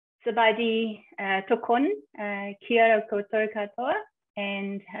Sabadi Tokon, kia koutou katoa,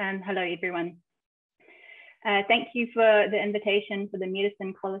 and hello everyone. Thank you for the invitation for the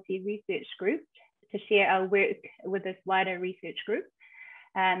Medicine Quality Research Group to share our work with this wider research group.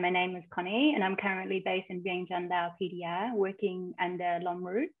 My name is Konnie and I'm currently based in Vientiane, Lao PDR, working under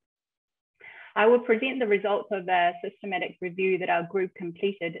LOMWRU. I will present the results of a systematic review that our group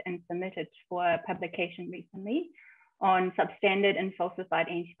completed and submitted for publication recently on substandard and falsified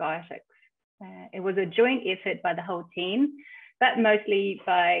antibiotics. It was a joint effort by the whole team, but mostly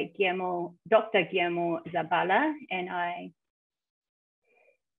by Dr. Guillermo Zabala and I.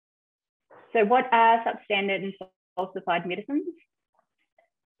 So what are substandard and falsified medicines?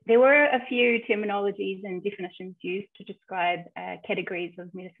 There were a few terminologies and definitions used to describe categories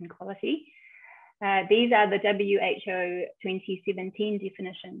of medicine quality. These are the WHO 2017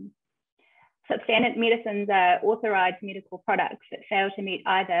 definitions. Substandard medicines are authorized medical products that fail to meet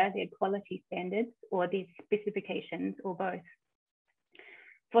either their quality standards or their specifications or both.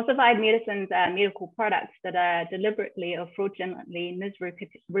 Falsified medicines are medical products that are deliberately or fraudulently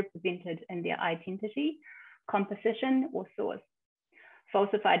misrepresented in their identity, composition, or source.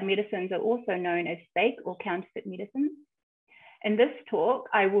 Falsified medicines are also known as fake or counterfeit medicines. In this talk,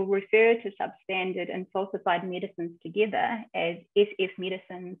 I will refer to substandard and falsified medicines together as SF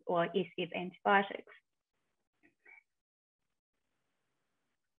medicines or SF antibiotics.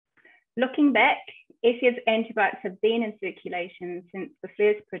 Looking back, SF antibiotics have been in circulation since the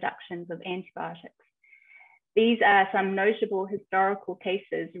first productions of antibiotics. These are some notable historical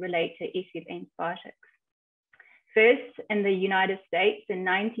cases related to SF antibiotics. First, in the United States in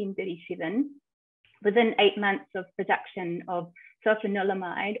 1937, within 8 months of production of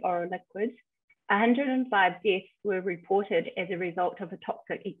sulfanilamide oral liquid, 105 deaths were reported as a result of a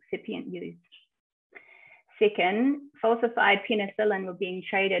toxic excipient used. Second, falsified penicillin were being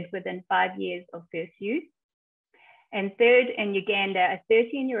traded within 5 years of first use. And third, in Uganda, a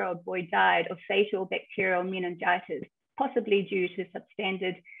 13-year-old boy died of fatal bacterial meningitis, possibly due to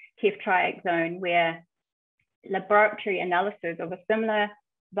substandard ceftriaxone, where laboratory analysis of a similar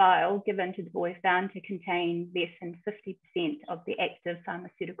vial given to the boy found to contain less than 50% of the active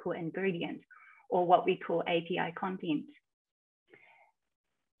pharmaceutical ingredient, or what we call API content.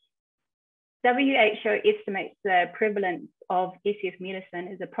 WHO estimates the prevalence of SF medicine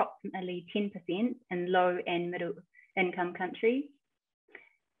is approximately 10% in low and middle income countries.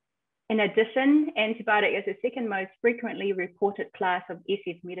 In addition, antibiotic is the second most frequently reported class of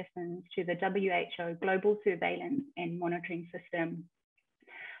SF medicines to the WHO Global Surveillance and Monitoring System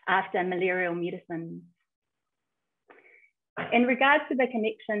after malarial medicines. In regards to the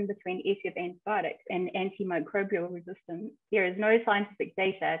connection between SF antibiotics and antimicrobial resistance, there is no scientific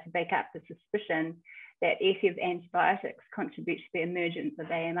data to back up the suspicion that SF antibiotics contribute to the emergence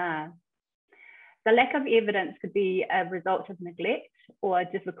of AMR. The lack of evidence could be a result of neglect or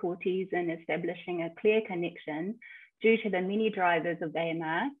difficulties in establishing a clear connection due to the many drivers of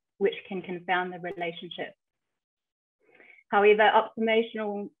AMR, which can confound the relationship. However,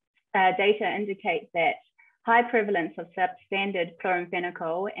 observational data indicates that high prevalence of substandard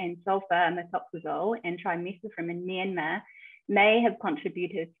chloramphenicol and sulfur methoxazole and trimethoprim in Myanmar may have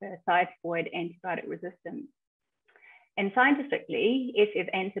contributed to typhoid antibiotic resistance. And scientifically, SF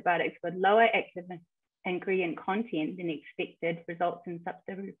antibiotics with lower active ingredient content than expected results in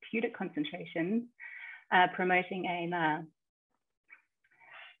subtherapeutic concentrations, promoting AMR.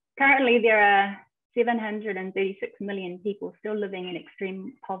 Currently, there are 736 million people still living in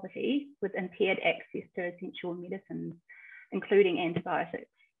extreme poverty with impaired access to essential medicines, including antibiotics.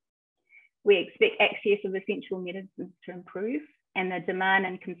 We expect access of essential medicines to improve, and the demand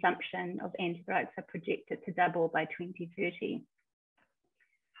and consumption of antibiotics are projected to double by 2030.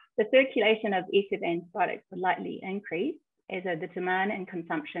 The circulation of SF antibiotics will likely increase as the demand and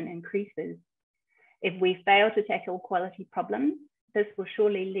consumption increases. If we fail to tackle quality problems, this will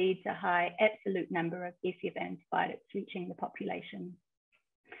surely lead to a high absolute number of SF antibiotics reaching the population,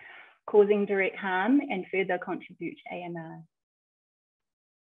 causing direct harm and further contribute to AMR.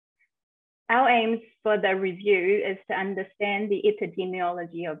 Our aims for the review is to understand the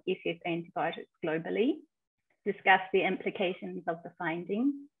epidemiology of SF antibiotics globally, discuss the implications of the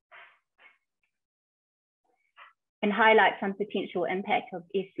findings, and highlight some potential impact of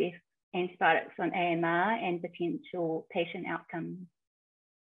SF antibiotics on AMR and potential patient outcomes.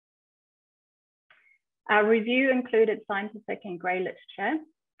 Our review included scientific and grey literature.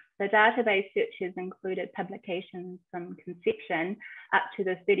 The database searches included publications from conception up to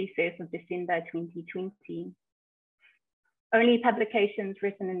the 31st of December 2020. Only publications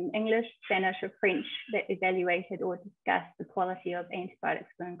written in English, Spanish, or French that evaluated or discussed the quality of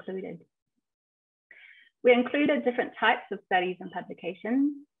antibiotics were included. We included different types of studies and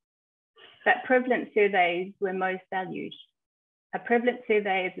publications, but prevalence surveys were most valued. A prevalence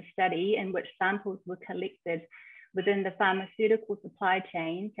survey is a study in which samples were collected within the pharmaceutical supply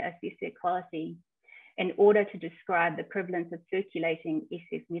chain to assess their quality in order to describe the prevalence of circulating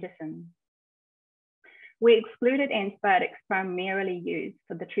SF medicine. We excluded antibiotics primarily used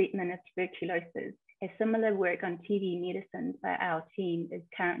for the treatment of tuberculosis, as similar work on TB medicine by our team is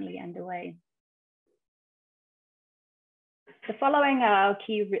currently underway. The following are our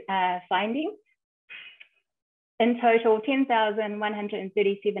key findings. In total,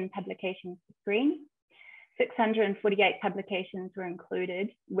 10,137 publications were screened. 648 publications were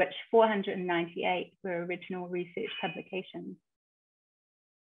included, which 498 were original research publications.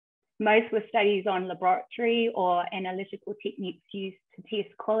 Most were studies on laboratory or analytical techniques used to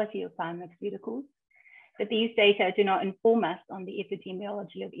test quality of pharmaceuticals, but these data do not inform us on the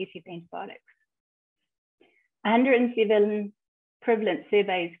epidemiology of SF antibiotics. 107 prevalence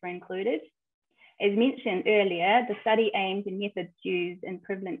surveys were included. As mentioned earlier, the study aims and methods used in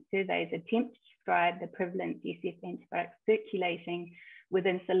prevalence surveys attempt to describe the prevalence of SF antibiotics circulating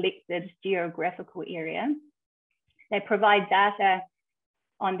within selected geographical area. They provide data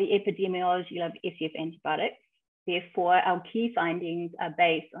on the epidemiology of SF antibiotics. Therefore, our key findings are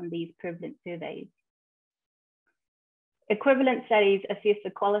based on these prevalence surveys. Equivalent studies assess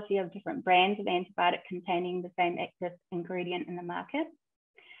the quality of different brands of antibiotic containing the same active ingredient in the market.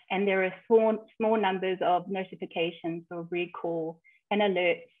 And there are small numbers of notifications for recall and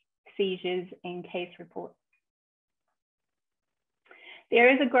alerts, seizures, and case reports. There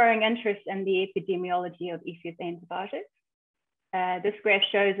is a growing interest in the epidemiology of SF antibiotics. This graph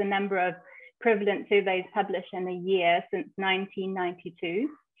shows a number of prevalence surveys published in a year since 1992,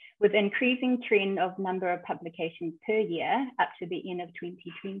 with increasing trend of number of publications per year up to the end of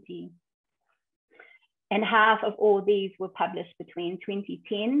 2020. And half of all these were published between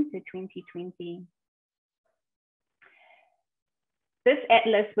 2010 to 2020. This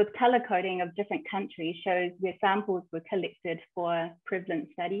atlas with color coding of different countries shows where samples were collected for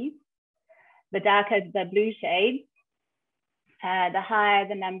prevalence studies. The darker the blue shade, the higher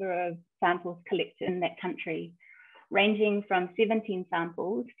the number of samples collected in that country, ranging from 17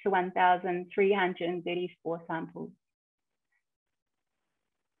 samples to 1,334 samples.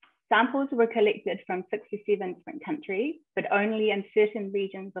 Samples were collected from 67 different countries, but only in certain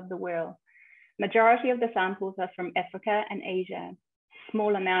regions of the world. Majority of the samples are from Africa and Asia,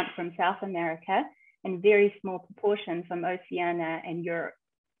 small amount from South America, and very small proportion from Oceania and Europe.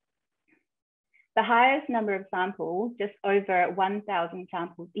 The highest number of samples, just over 1,000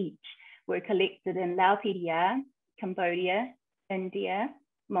 samples each, were collected in Lao PDR, Cambodia, India,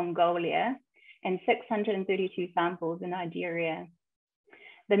 Mongolia, and 632 samples in Nigeria.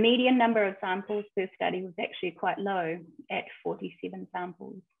 The median number of samples per study was actually quite low at 47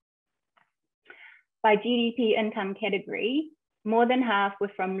 samples. By GDP income category, more than half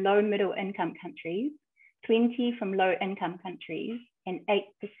were from low middle income countries, 20 from low income countries, and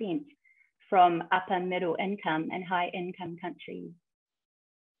 8% from upper middle income and high income countries.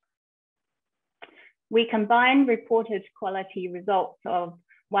 We combined reported quality results of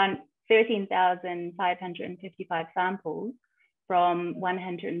 13,555 samples from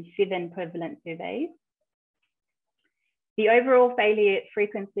 107 prevalent surveys. The overall failure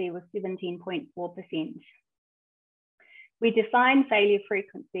frequency was 17.4%. We define failure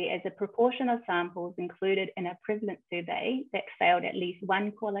frequency as a proportion of samples included in a prevalent survey that failed at least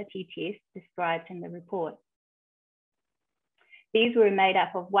one quality test described in the report. These were made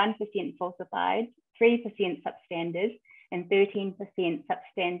up of 1% falsified, 3% substandard, and 13%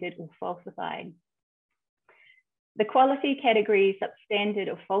 substandard or falsified. The quality categories substandard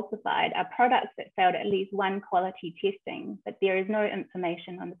or falsified are products that failed at least one quality testing, but there is no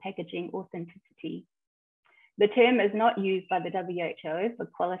information on the packaging authenticity. The term is not used by the WHO for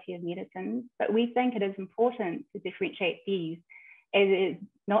quality of medicines, but we think it is important to differentiate these, as it is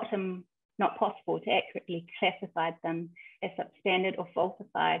not possible to accurately classify them as substandard or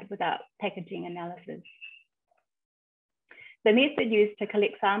falsified without packaging analysis. The method used to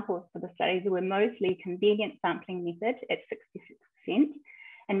collect samples for the studies were mostly convenient sampling method at 66%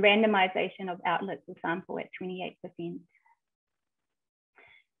 and randomization of outlets of sample at 28%.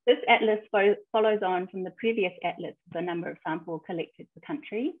 This atlas follows on from the previous atlas of the number of samples collected per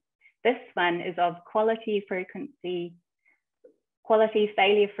country. This one is of quality failure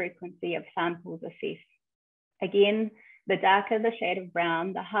frequency of samples assessed. Again, the darker the shade of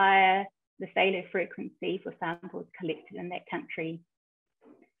brown, the higher the failure frequency for samples collected in that country.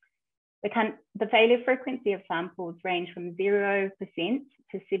 The failure frequency of samples range from 0%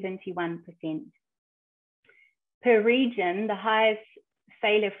 to 71%. Per region, the highest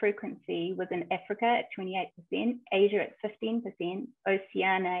failure frequency was in Africa at 28%, Asia at 15%,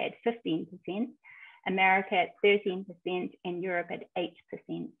 Oceania at 15%, America at 13%, and Europe at 8%.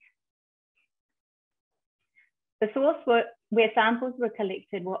 The source where samples were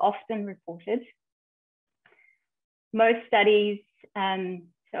collected were often reported. Most studies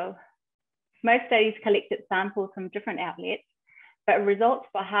collected samples from different outlets, but results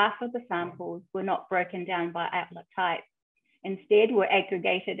for half of the samples were not broken down by outlet type. Instead, were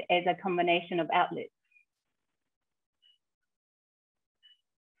aggregated as a combination of outlets.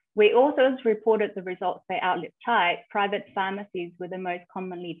 Where authors reported the results by outlet type, private pharmacies were the most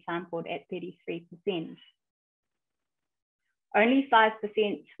commonly sampled at 33%. Only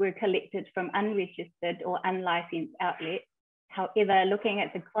 5% were collected from unregistered or unlicensed outlets. However, looking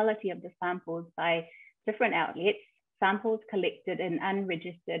at the quality of the samples by different outlets, samples collected in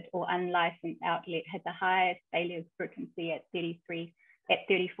unregistered or unlicensed outlet had the highest failure frequency at 34%.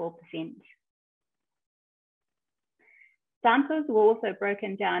 Samples were also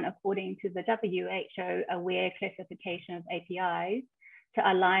broken down according to the WHO AWARE classification of APIs to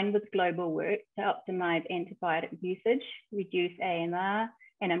align with global work to optimize antibiotic usage, reduce AMR,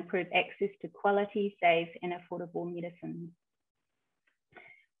 and improve access to quality, safe, and affordable medicines.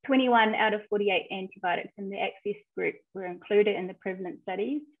 21 out of 48 antibiotics in the access group were included in the prevalence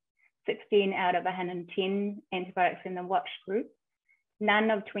studies, 16 out of 110 antibiotics in the watch group. None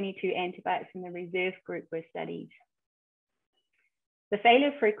of 22 antibiotics in the reserve group were studied. The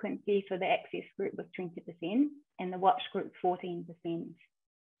failure frequency for the access group was 20% and the watch group 14%.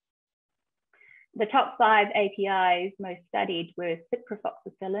 The top 5 APIs most studied were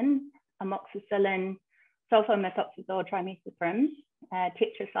ciprofloxacin, amoxicillin, sulfamethoxazole trimethoprim,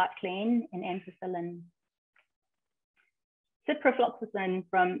 tetracycline, and ampicillin. Ciprofloxacin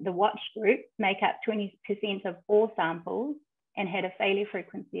from the watch group make up 20% of all samples and had a failure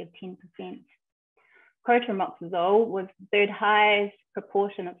frequency of 10%. Cotrimoxazole was the third highest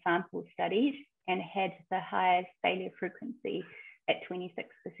proportion of samples studied and had the highest failure frequency at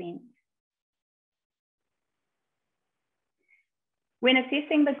 26%. When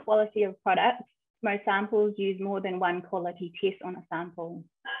assessing the quality of products, most samples use more than one quality test on a sample,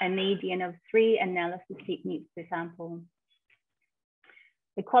 a median of 3 analysis techniques per sample.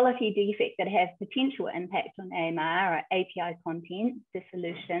 The quality defects that have potential impact on AMR are API content,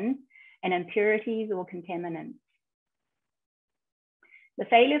 dissolution, and impurities or contaminants. The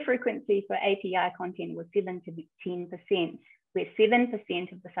failure frequency for API content was 7 to 10%, where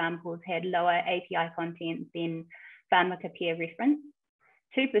 7% of the samples had lower API content than pharmacopoeia reference,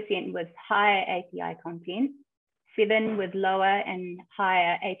 2% with higher API content, 7 with lower and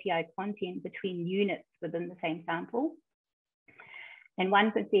higher API content between units within the same sample, and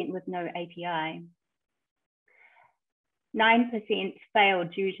 1% with no API. 9%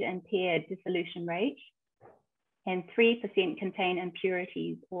 failed due to impaired dissolution rate, and 3% contain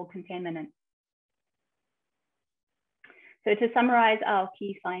impurities or contaminants. So to summarize our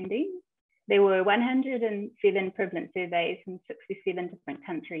key findings, there were 107 prevalence surveys from 67 different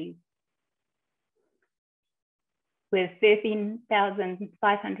countries, with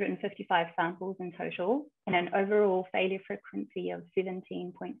 13,555 samples in total and an overall failure frequency of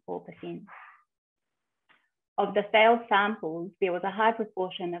 17.4%. Of the failed samples, there was a high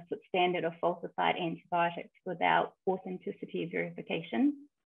proportion of substandard or falsified antibiotics without authenticity verification.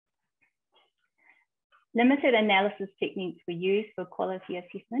 Limited analysis techniques were used for quality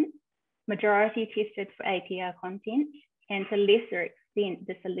assessment. Majority tested for API content, and to lesser extent,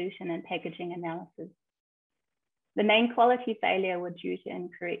 dissolution and packaging analysis. The main quality failure were due to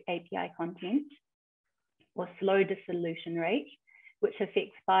incorrect API content or slow dissolution rate, which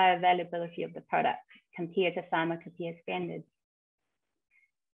affects bioavailability of the product compared to pharmacopoeia standards.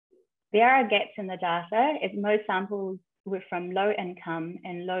 There are gaps in the data as most samples were from low income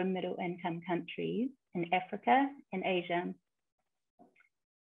and low middle income countries in Africa and Asia.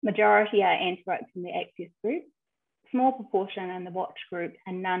 Majority are antibiotics in the access group, small proportion in the watch group,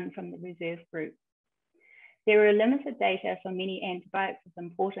 and none from the reserve group. There were limited data for many antibiotics of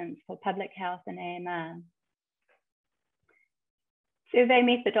importance for public health and AMR. Survey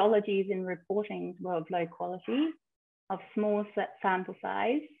methodologies and reportings were of low quality, of small sample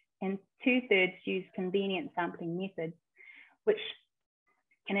size, and 2/3 used convenient sampling methods, which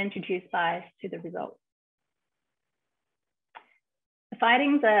can introduce bias to the results. The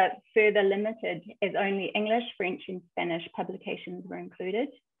findings are further limited as only English, French, and Spanish publications were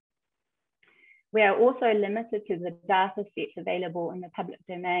included. We are also limited to the data sets available in the public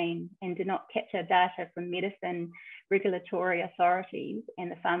domain and do not capture data from medicine regulatory authorities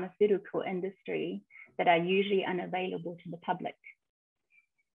and the pharmaceutical industry that are usually unavailable to the public.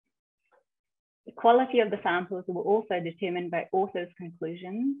 The quality of the samples will also be determined by authors'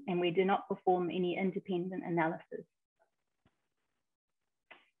 conclusions, and we do not perform any independent analysis.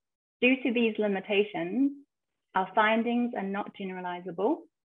 Due to these limitations, our findings are not generalizable.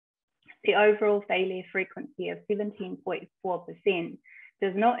 The overall failure frequency of 17.4%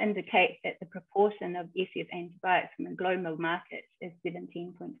 does not indicate that the proportion of SF antibiotics from the global market is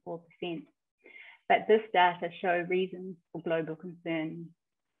 17.4%, but this data show reasons for global concern.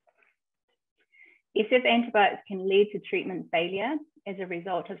 SF antibiotics can lead to treatment failure as a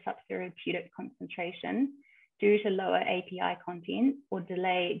result of subtherapeutic concentration due to lower API content or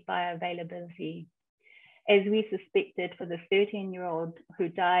delayed bioavailability, as we suspected for the 13-year-old who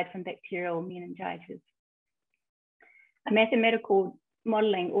died from bacterial meningitis. A mathematical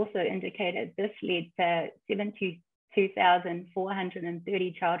modeling also indicated this led to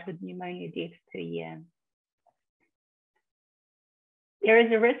 72,430 childhood pneumonia deaths per year. There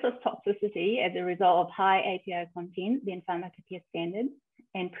is a risk of toxicity as a result of high API content than pharmacopoeia standards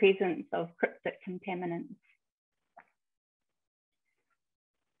and presence of cryptic contaminants.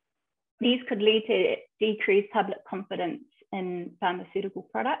 These could lead to decreased public confidence in pharmaceutical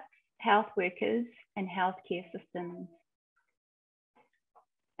products, health workers, and healthcare systems.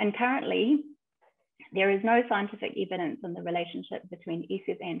 And currently, there is no scientific evidence on the relationship between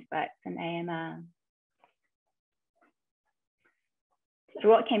SF antibiotics and AMR. So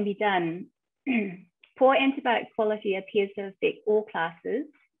what can be done? Poor antibiotic quality appears to affect all classes,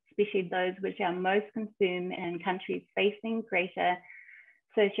 especially those which are most consumed in countries facing greater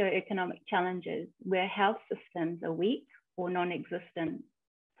socioeconomic challenges where health systems are weak or non-existent.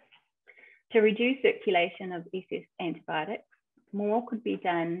 To reduce circulation of SF antibiotics, more could be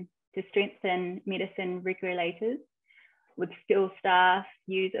done to strengthen medicine regulators with skilled staff,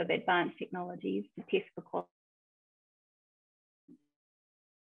 use of advanced technologies to test for quality.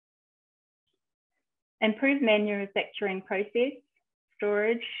 Improve manufacturing process,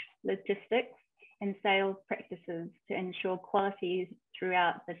 storage, logistics, and sales practices to ensure quality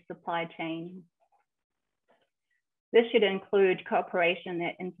throughout the supply chain. This should include cooperation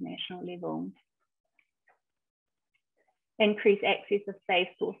at international level. Increase access of safe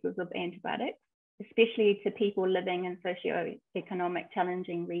sources of antibiotics, especially to people living in socioeconomic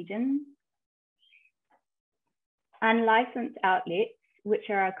challenging regions. Unlicensed outlets, which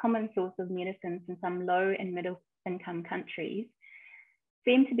are a common source of medicines in some low and middle income countries,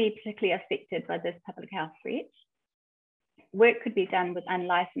 seem to be particularly affected by this public health threat. Work could be done with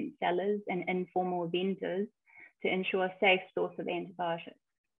unlicensed sellers and informal vendors to ensure a safe source of antibiotics.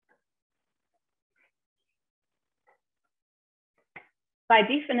 By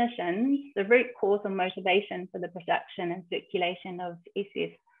definition, the root cause or motivation for the production and circulation of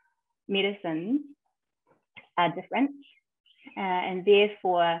SF medicines are different, and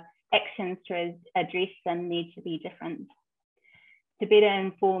therefore actions to address them need to be different. To better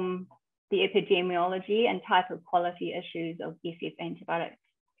inform the epidemiology and type of quality issues of SF antibiotics,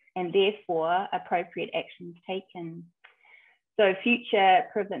 and therefore appropriate actions taken. So future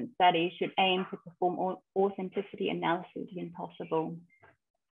equivalent studies should aim to perform authenticity analysis when possible.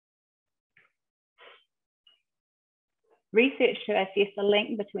 Research to assess the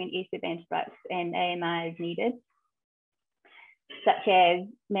link between SF antibiotics and AMR is needed, such as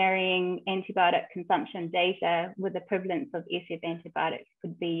marrying antibiotic consumption data with the prevalence of SF antibiotics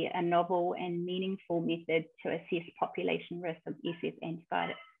could be a novel and meaningful method to assess population risk of SF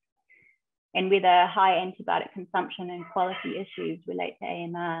antibiotics, and whether high antibiotic consumption and quality issues relate to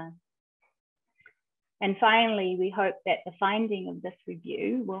AMR. And finally, we hope that the finding of this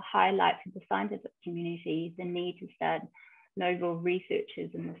review will highlight to the scientific community the need to start novel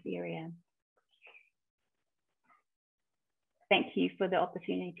researches in this area. Thank you for the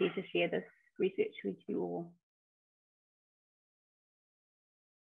opportunity to share this research with you all.